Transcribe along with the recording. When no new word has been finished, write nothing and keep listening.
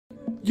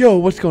Yo,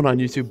 what's going on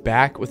YouTube?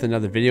 Back with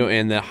another video,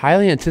 and the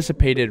highly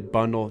anticipated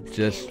bundle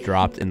just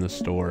dropped in the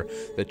store,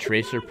 the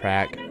Tracer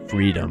Pack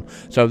Freedom.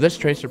 So this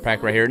Tracer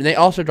Pack right here, and they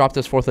also dropped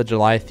this 4th of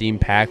July theme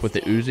pack with the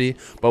Uzi,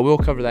 but we'll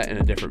cover that in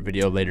a different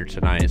video later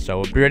tonight.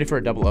 So we'll be ready for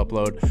a double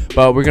upload,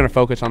 but we're going to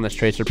focus on this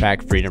Tracer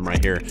Pack Freedom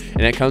right here.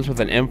 And it comes with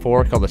an M4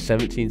 called the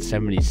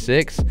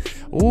 1776.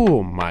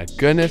 Ooh, my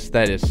goodness,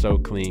 that is so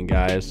clean,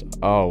 guys.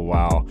 Oh,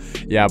 wow.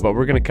 Yeah, but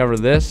we're going to cover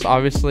this,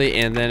 obviously,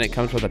 and then it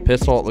comes with a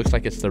pistol. It looks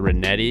like it's the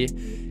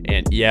RhodekILL.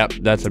 And yep,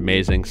 that's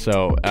amazing.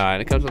 So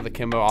and it comes with the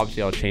Kimbo.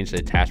 Obviously I'll change the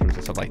attachments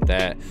and stuff like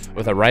that.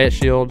 With a riot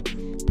shield,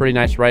 pretty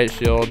nice riot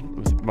shield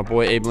with my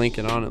boy Abe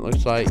Lincoln on it,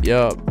 looks like.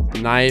 Yep,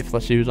 knife.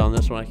 Let's see who's on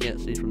this one. I can't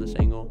see from this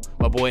angle.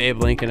 My boy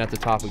Abe Lincoln at the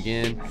top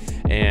again.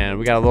 And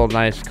we got a little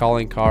nice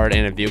calling card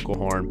and a vehicle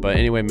horn. But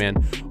anyway,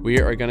 man, we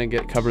are gonna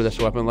cover this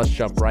weapon. Let's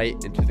jump right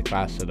into the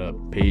class setup.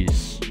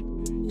 Peace.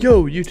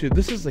 Yo YouTube,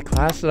 this is the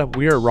class setup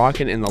we are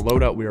rocking and the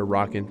loadout we are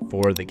rocking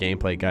for the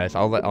gameplay, guys.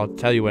 I'll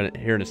tell you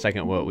here in a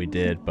second what we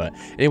did, but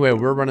anyway,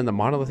 we're running the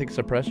monolithic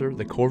suppressor,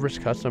 the Corvus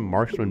custom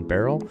marksman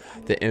barrel,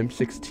 the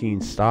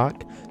M16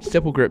 stock,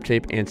 stipple grip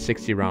tape, and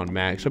 60 round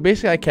mag. So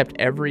basically I kept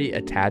every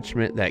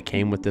attachment that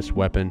came with this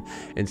weapon.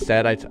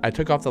 Instead I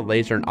took off the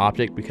laser and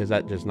optic because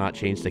that does not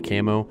change the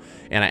camo,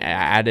 and I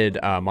added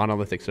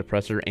monolithic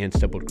suppressor and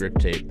stippled grip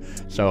tape.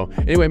 So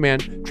anyway, man,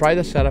 try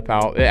the setup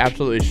out. It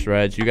absolutely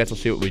shreds. You guys will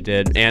see what we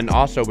did. And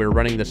also we're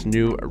running this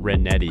new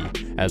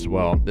RhodekILL as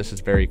well. This is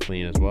very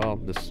clean as well.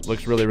 This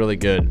looks really, really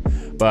good,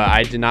 but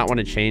I did not want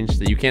to change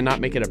that. You cannot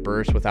make it a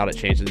burst without it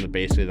changing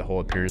basically the whole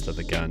appearance of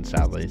the gun,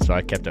 sadly. So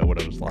I kept it what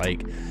it was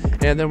like.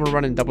 And then we're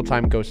running double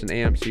time ghost and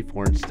AM,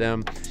 C4 and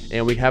stem,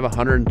 and we have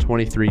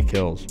 123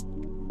 kills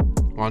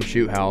on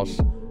shoot house.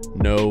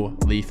 No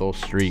lethal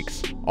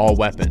streaks, all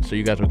weapons. So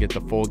you guys will get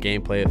the full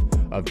gameplay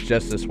of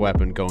just this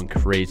weapon going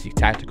crazy.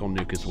 Tactical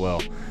nuke as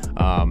well.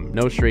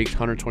 No streaks,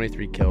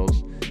 123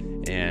 kills,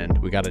 and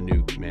we got a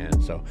nuke,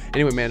 man. So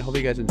anyway, man, hope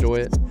you guys enjoy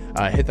it.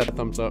 Hit that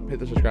thumbs up, hit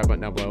the subscribe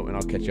button down below, and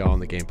I'll catch y'all on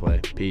the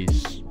gameplay.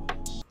 Peace.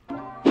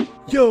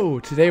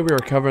 Yo, today we are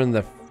covering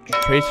the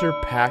Tracer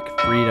Pack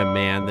Freedom,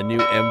 man. The new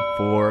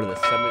M4, the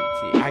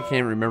 17. I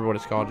can't remember what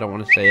it's called. I don't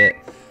want to say it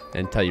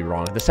and tell you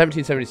wrong. The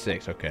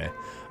 1776, okay.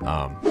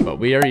 But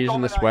we are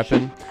using this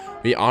weapon.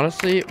 We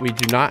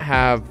do not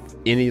have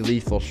any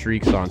lethal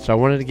streaks on, so I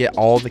wanted to get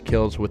all the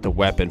kills with the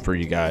weapon for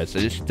you guys.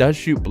 It does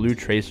shoot blue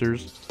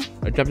tracers.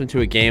 I jumped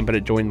into a game, but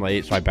it joined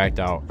late, so I backed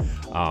out.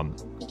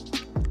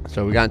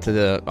 So we got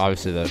into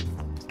obviously the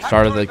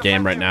start of the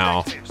game right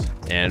now,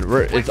 and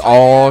it's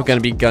all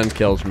gonna be gun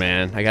kills,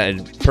 man. I got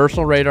a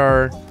personal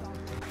radar,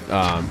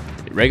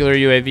 regular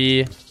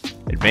UAV,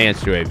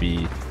 advanced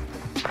UAV.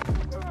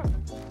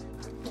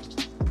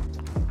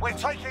 We're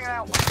taking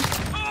out.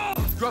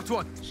 Dropped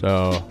one.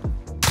 So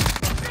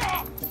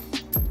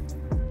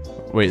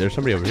wait, there's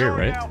somebody over here,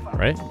 right?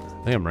 Right?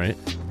 I think I'm right.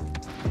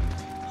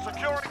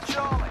 Securing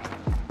Charlie.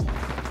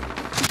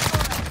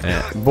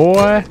 Yeah,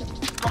 boy.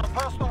 Got a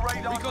personal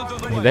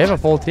radar. They have a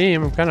full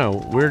team. I'm kind of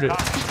weirded.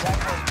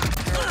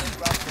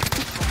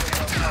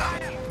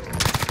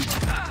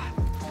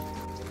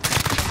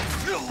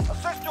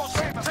 Assist your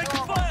team.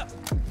 Taking fire.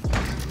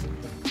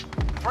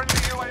 Friendly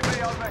UAV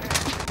overhead.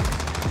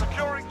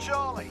 Securing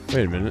Charlie.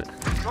 Wait a minute.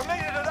 You're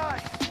needed today.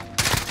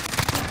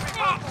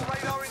 Personal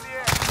radar in the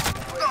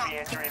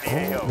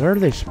air. Oh, where are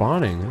they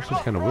spawning? This is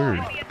kind of weird.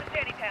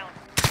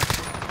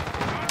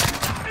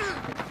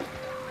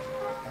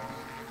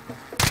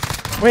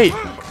 Wait.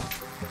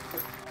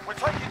 We're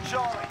taking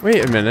Charlie.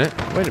 Wait a minute.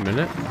 Wait a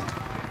minute.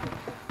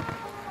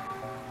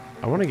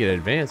 I want to get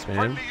advanced,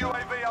 man. Friendly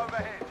UAV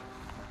overhead.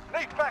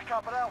 Need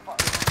backup at Alpha.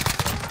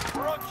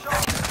 We're on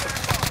Charlie.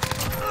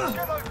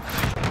 Get over.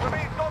 We're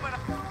being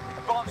dominant.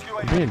 Advanced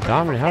UAV. Being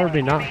dominant. How are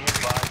we not?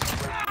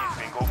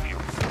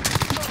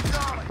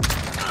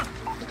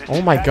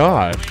 Oh my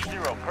gosh.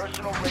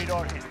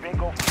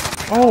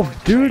 Oh,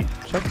 dude.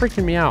 Stop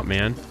freaking me out,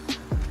 man.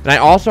 And I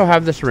also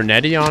have this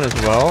RhodekILL on as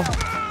well.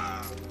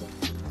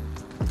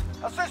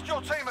 Assist your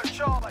team at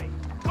Charlie.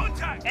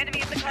 Contact.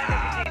 Enemy in the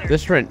container.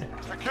 This Securing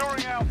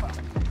Alpha.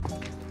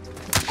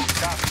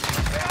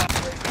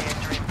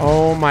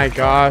 Oh my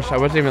gosh. I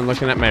wasn't even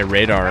looking at my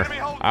radar.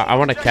 I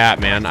want a cap,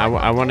 man.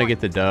 I want to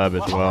get the dub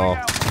as well.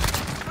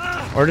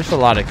 Or just a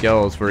lot of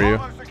kills for you.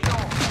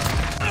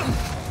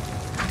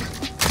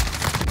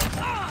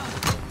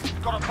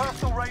 Got a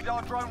personal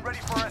radar drone ready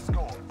for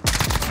escort.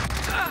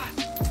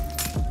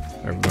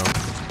 There we go.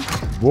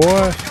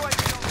 Boy.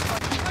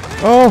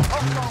 Oh.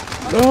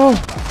 Oh.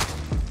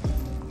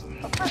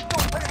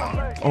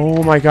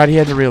 Oh my god, he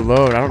had to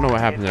reload. I don't know what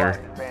happened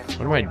there.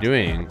 What am I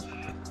doing?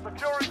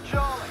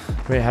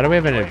 Wait, how do we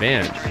have an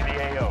advance?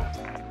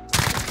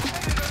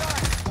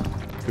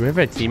 Do we have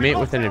a teammate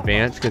with an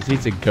advance? Because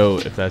he's a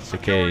goat if that's the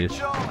case.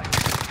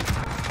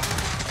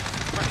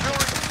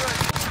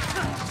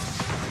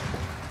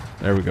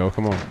 There we go,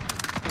 come on.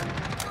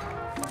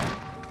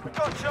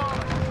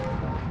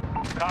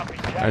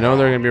 I know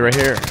they're gonna be right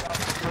here.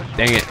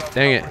 Dang it,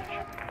 dang it.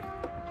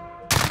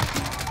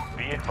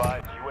 Be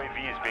advised,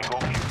 UAV is being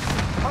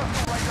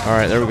overviewed. All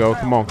right, there we go.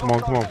 Come on, come on,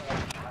 come on.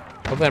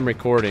 Hopefully I'm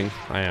recording.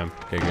 I am.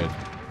 Okay, good.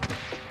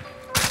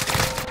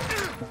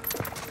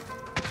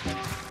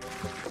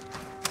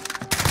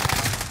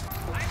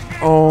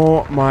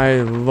 Oh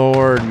my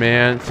lord,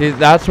 man. See,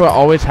 that's what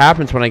always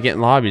happens when I get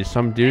in lobbies.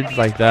 Some dudes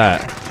like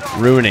that.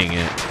 Ruining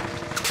it.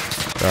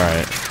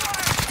 Alright.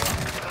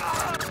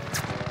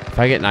 If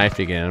I get knifed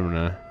again, I'm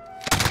gonna...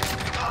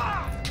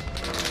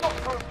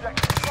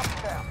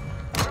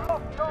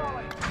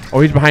 Oh,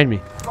 he's behind me.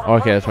 Oh,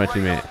 okay, that's my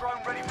teammate.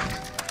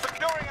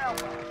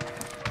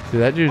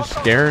 Dude, that dude's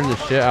scaring the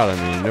shit out of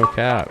me. No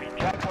cap.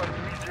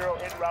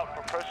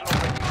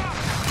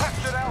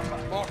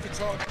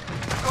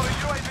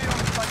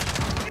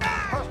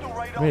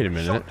 Wait a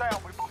minute.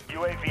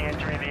 UAV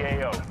entering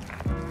the AO.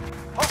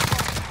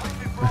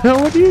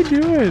 What are you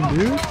doing,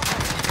 dude?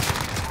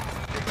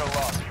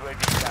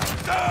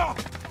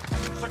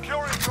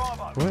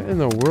 What in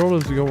the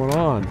world is going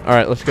on? All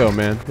right, let's go,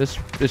 man. This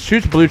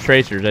shoots blue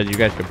tracers, as you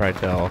guys can probably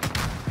tell.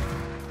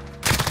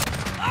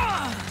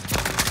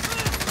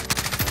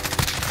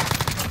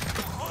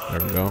 There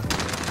we go.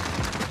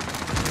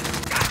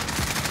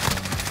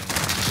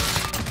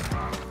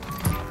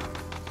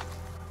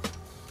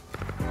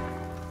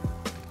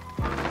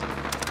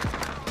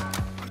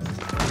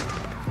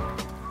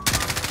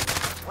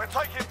 We're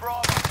taking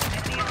Bravo.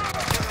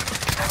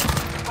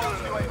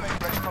 UAV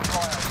ready for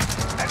flyover.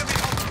 Enemy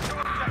on two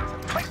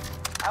objectives.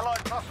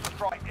 Allied cluster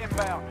strike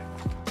inbound.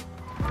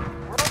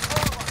 We're on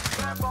Bravo.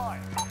 Stand by.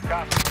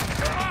 Copy.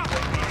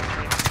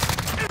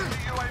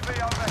 UAV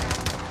overhead.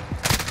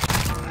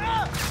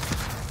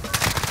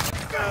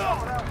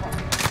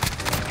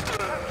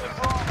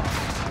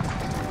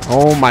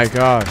 Oh my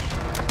gosh.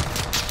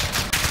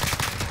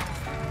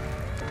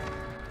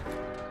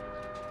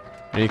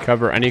 I need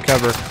cover. I need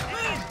cover.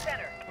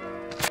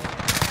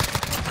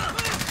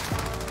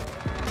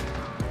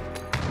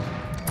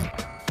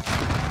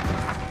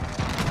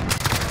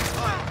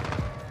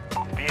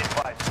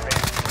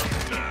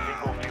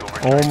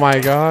 Oh my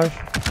gosh.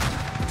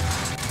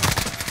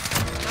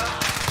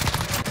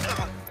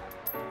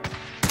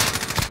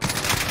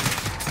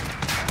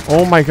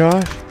 Oh my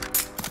gosh.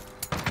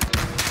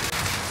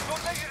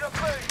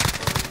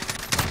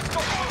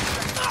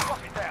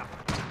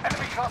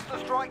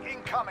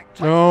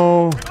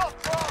 No.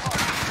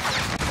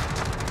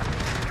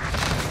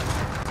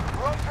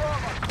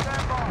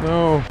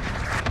 No.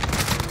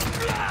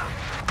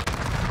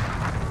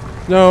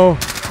 No.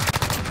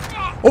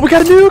 Oh, we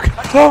got a nuke.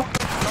 Oh.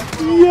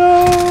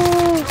 Yo.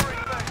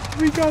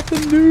 We got the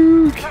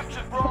nuke.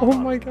 Oh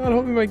my god.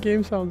 Hopefully my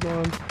game sounds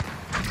on.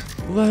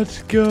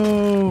 Let's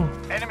go.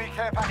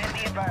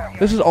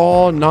 This is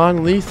all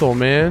non-lethal,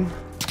 man.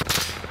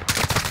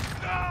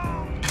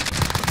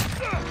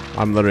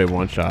 I'm literally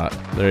one shot.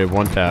 Literally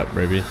one tap,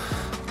 baby.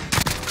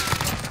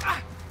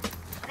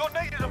 You're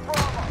needed at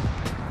Bravo.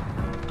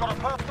 Got a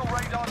personal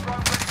radar drone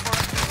ready for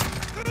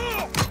it.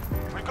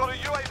 We've got a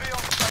UAV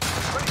on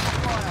station ready for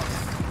flyout.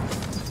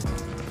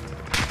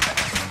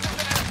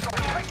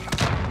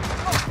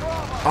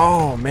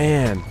 Oh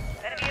man.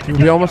 Dude,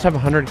 we almost have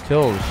 100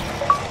 kills.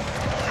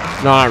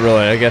 No, not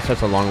really. I guess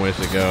that's a long ways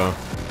to go.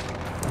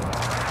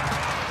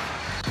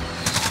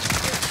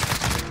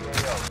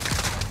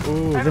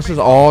 Ooh, this is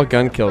all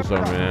gun kills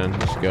though, man.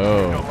 Let's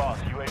go.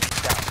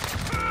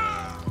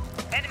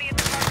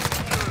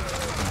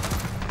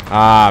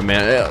 Ah,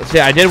 man. See,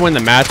 I did win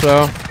the match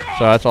though,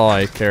 so that's all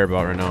I care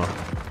about right now.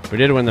 We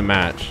did win the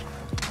match.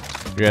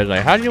 You guys are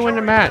like, how did you win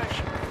the match?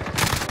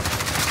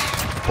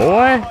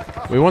 Boy,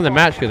 we won the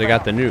match because I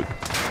got the nuke.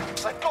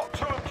 They've got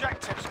two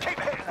objectives. Keep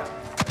hitting them.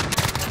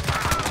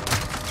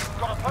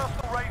 Got a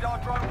personal radar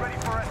drone ready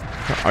for it.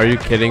 Are you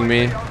kidding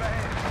me?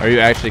 Are you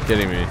actually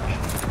kidding me?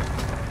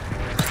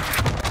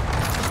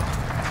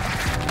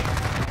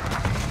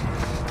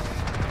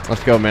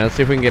 Let's go, man. Let's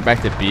see if we can get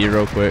back to B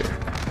real quick.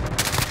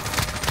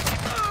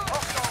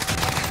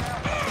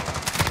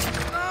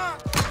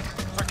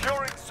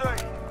 Securing C.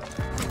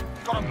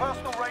 Got a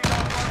personal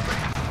radar drone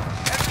ready.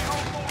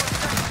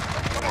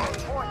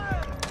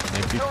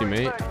 Thank you,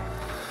 teammate.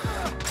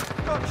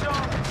 Got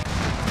Charlie.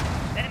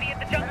 Enemy at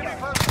the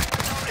junkyard.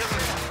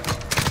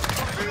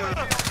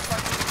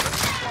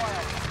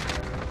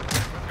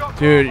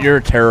 Dude, you're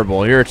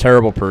terrible. You're a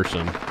terrible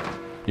person.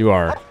 You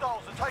are.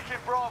 Hostiles are taking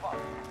Bravo.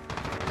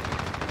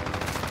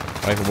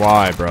 Like,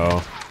 why,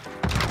 bro?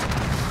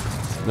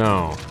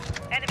 No.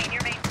 Enemy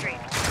near Main Street.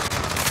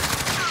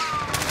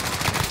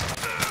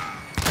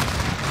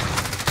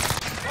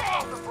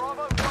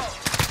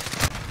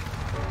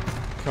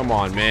 Come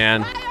on,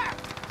 man.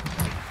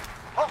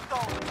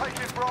 Hostiles are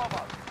taking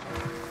Bravo.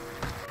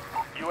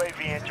 UAV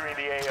entering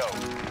the AO.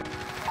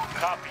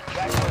 Copy.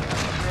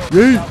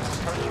 Yeet.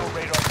 Personal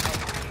radar.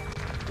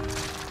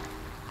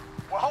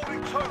 We're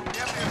holding two. The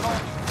enemy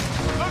advance.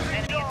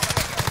 Losing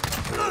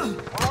Charlie.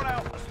 We're on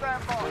Alpha.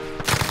 Stand by.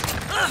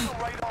 Personal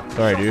radar.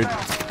 Sorry, dude. Got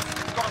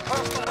a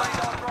personal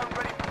radar drone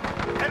ready.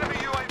 Enemy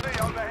UAV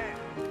overhead.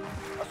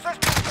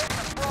 Assistance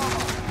at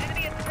Bravo.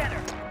 Enemy at the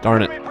center.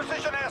 Darn it. Enemy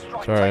precision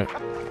airstrike. It's alright.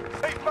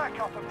 Beat back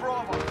up at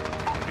Bravo.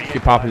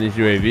 Keep popping these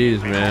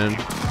UAVs, man.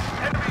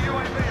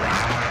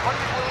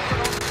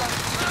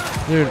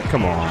 Dude,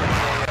 come on.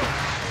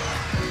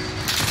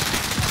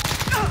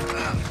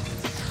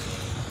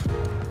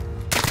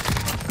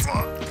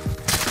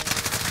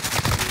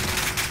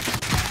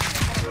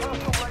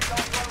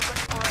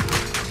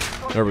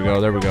 There we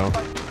go, there we go.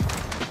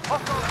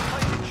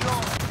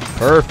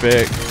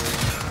 Perfect.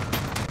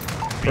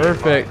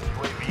 Perfect.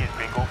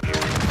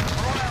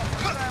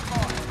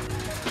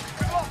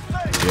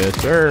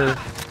 Yes, sir.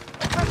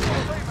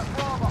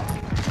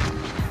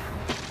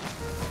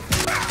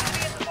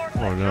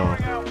 Oh no.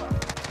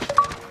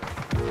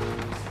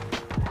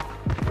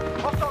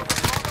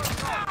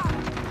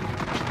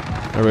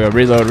 There we go.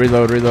 Reload,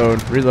 reload,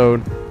 reload,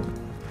 reload.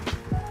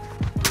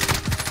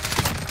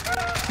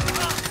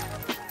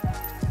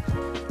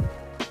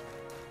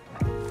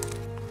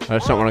 I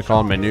just don't want to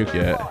call him my nuke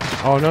yet.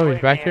 Oh no, he's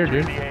back here,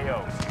 dude.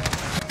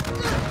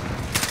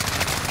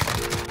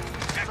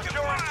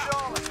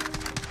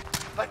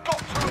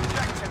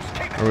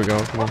 There we go.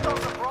 Come on.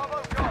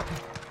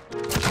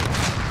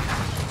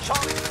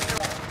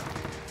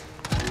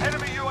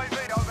 Enemy UAV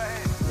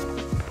overhead.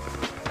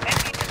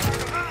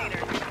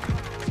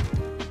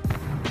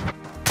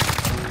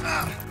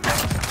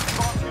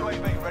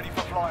 UAV ready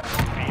for flight.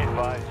 Be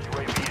advised,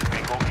 UAV is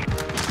being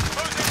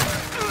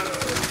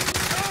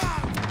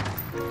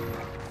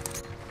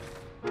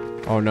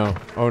Oh no.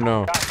 Oh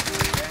no.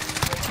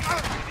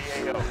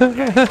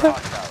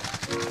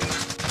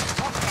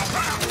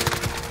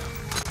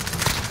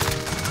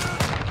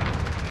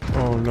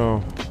 Oh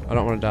no. I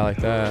don't want to die like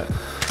that.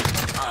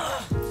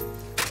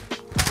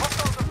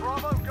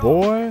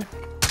 Boy.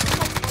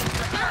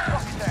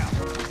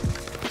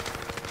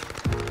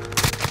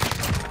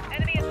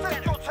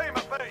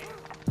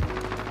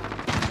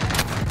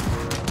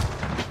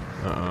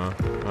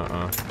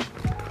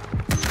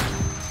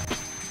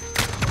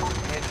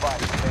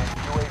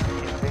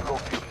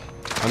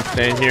 I'm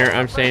staying here.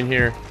 I'm staying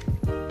here.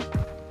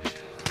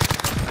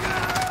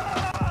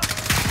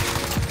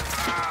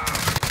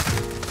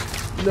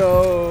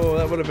 No,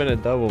 that would have been a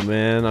double,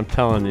 man. I'm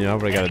telling you, I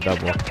would have got a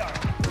double.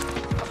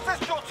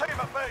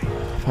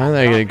 Finally,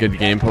 I get a good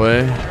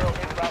gameplay.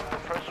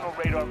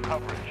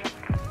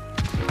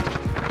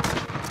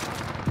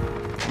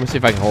 Let me see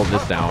if I can hold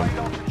this down.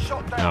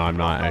 No, I'm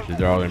not. Actually,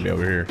 they're all going to be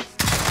over here.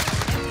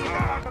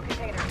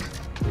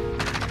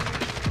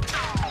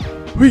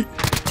 Wait.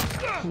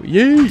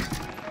 Yeet.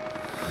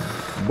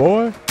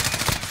 Boy.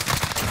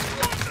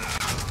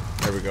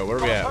 There we go. Where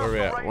are we at? Where are we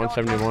at?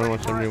 171,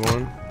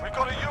 171. We've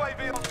got a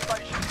UAV on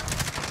station.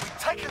 We've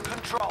taken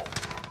control.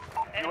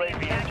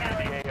 UAV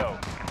entering the AO.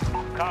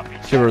 Copy.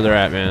 See where they're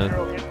at, man.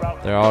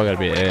 They're all gotta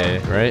be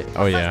A, right?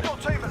 Oh yeah.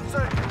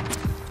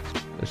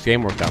 This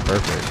game worked out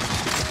perfect.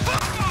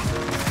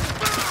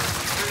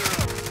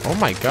 Oh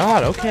my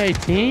god, okay,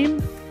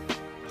 team.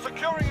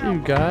 See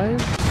you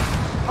guys.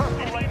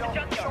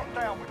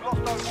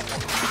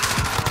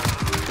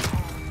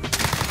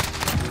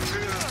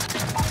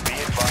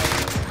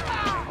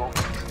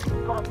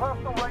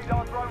 Personal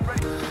radar drone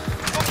ready.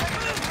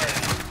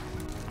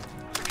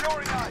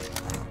 Securing A.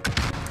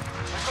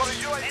 We've got a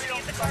UAV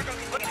on station.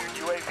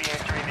 UAV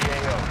entering the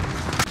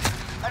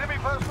AO. Enemy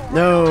personal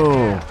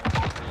No.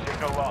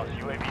 Signal lost.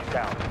 UAV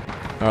down.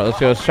 Alright, let's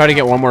go. Let's try to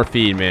get one more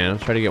feed, man.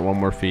 Let's try to get one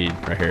more feed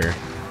right here.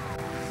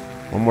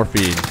 One more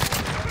feed.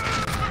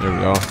 There we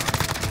go.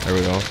 There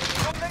we go.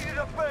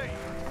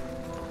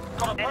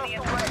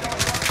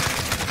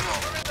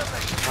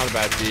 Not a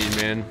bad feed,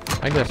 man.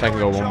 I guess I can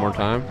go one more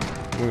time.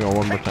 We can go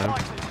one more time.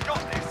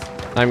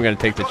 I'm gonna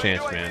take the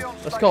chance, man.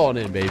 Let's call it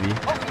in, baby.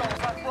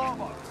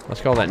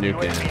 Let's call that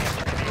nuke in.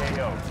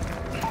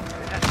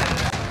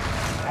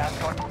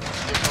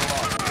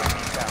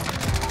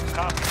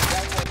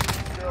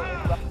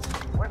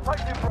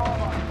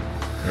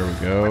 There we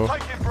go.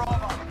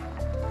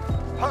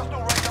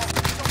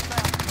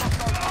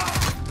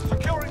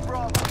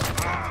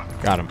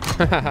 Got him.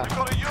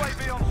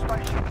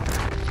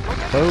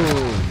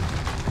 Boom.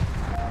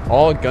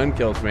 All gun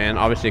kills, man.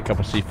 Obviously a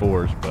couple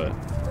C4s, but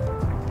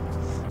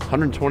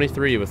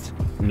 123 with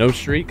no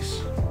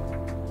streaks.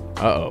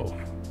 Uh-oh.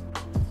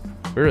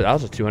 That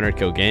was a 200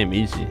 kill game,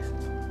 easy.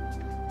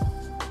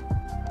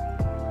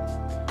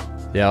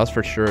 Yeah, that was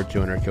for sure a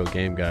 200 kill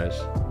game, guys.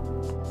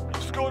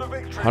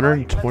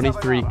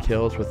 123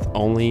 kills with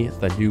only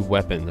the new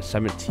weapon, the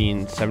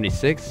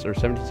 1776 or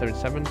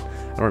 1777. I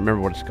don't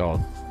remember what it's called.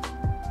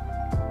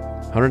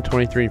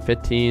 123 and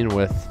 15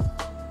 with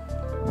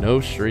no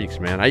streaks,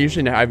 man.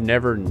 I've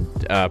never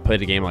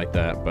played a game like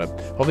that, but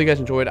hopefully you guys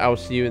enjoyed. I will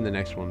see you in the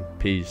next one.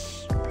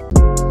 Peace.